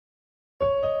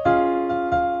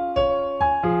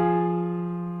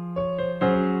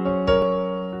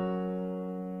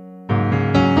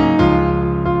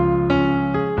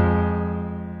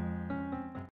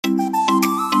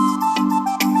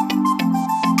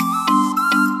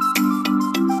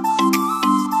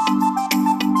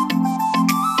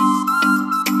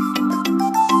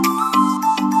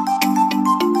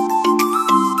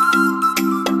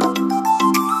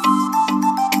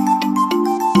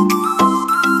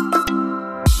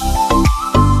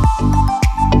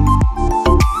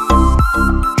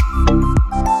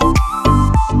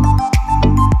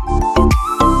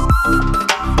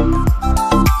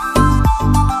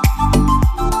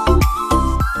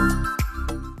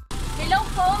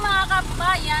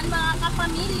kababayan, mga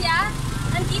kapamilya,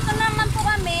 nandito naman po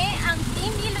kami, ang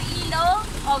Team Iloilo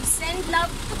of Send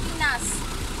Love to Pinas.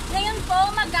 Ngayon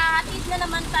po, maghahatid na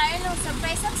naman tayo ng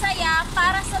sorpresa at saya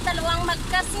para sa dalawang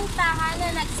magkasintahan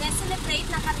na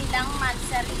nagse-celebrate na kanilang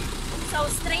monthsary. So,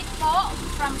 straight po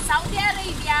from Saudi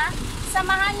Arabia,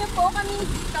 samahan niyo po kami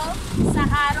dito sa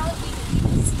Haro, Ilove.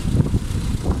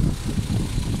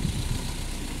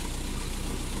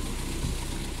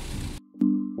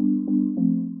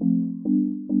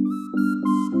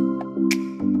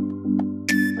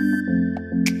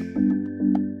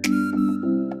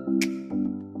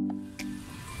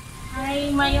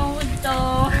 Mayong to.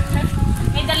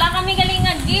 May dala kami galing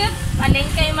nga gift. Alin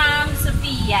kay Ma'am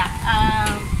Sophia.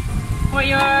 For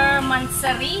your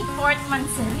monthsary, 4th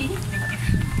monthsary.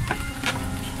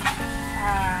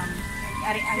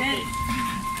 Ari-ari.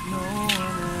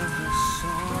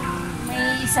 May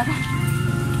isa pa.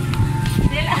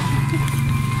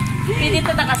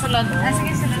 Dito nakasulod.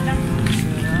 Sige, sulod lang.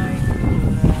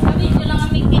 Sabi ko lang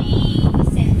kami kay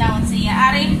send down siya.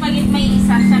 Ari pagit may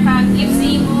isa siya ka-gift sa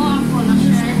imo.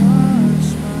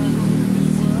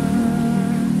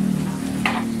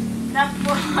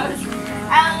 Tapos,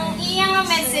 ang iyang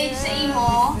message sa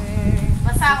imo,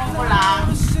 basahon ko lang.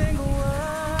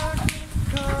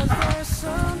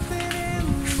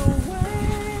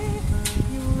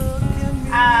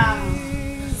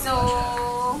 So,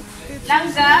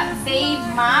 langga, Dave,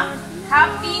 Maff,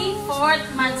 happy 4th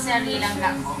monthsary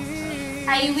langga ko.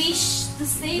 I wish to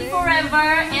stay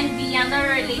forever and beyond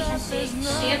our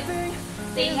relationship.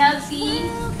 Stay healthy,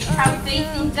 have faith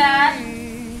in God,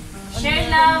 share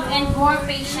love, and more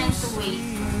patience to wait.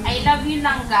 I love you,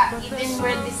 langga, even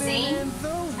we're the same.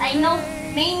 I know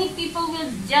many people will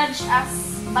judge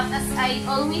us, but as I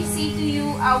always say to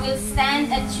you, I will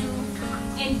stand at you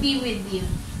and be with you.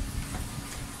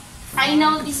 I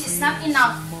know this is not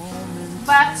enough,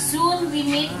 but soon we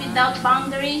meet without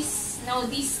boundaries. No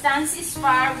distance is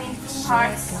far when two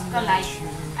hearts collide.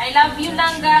 I love you,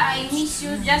 langga. I miss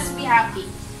you. Just be happy.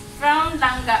 From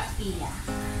Langga, Pia.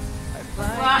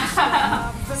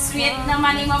 Wow! Sweet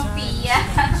naman ni Ma'am Pia.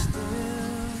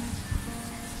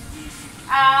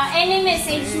 Any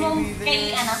message mo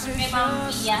kay Ma'am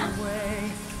Pia?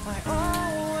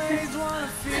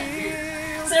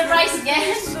 Surprise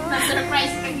again?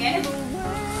 Na-surprise again?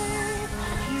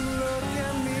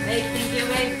 Hey, thank you,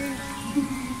 babe.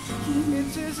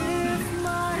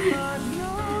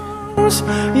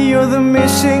 You're the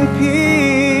missing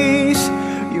piece.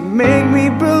 You make me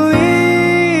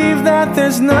believe that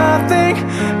there's nothing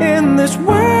in this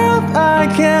world I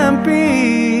can't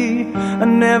be. I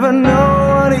never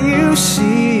know what you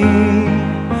see,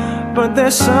 but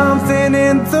there's something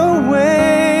in the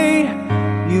way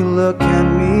you look at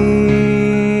me.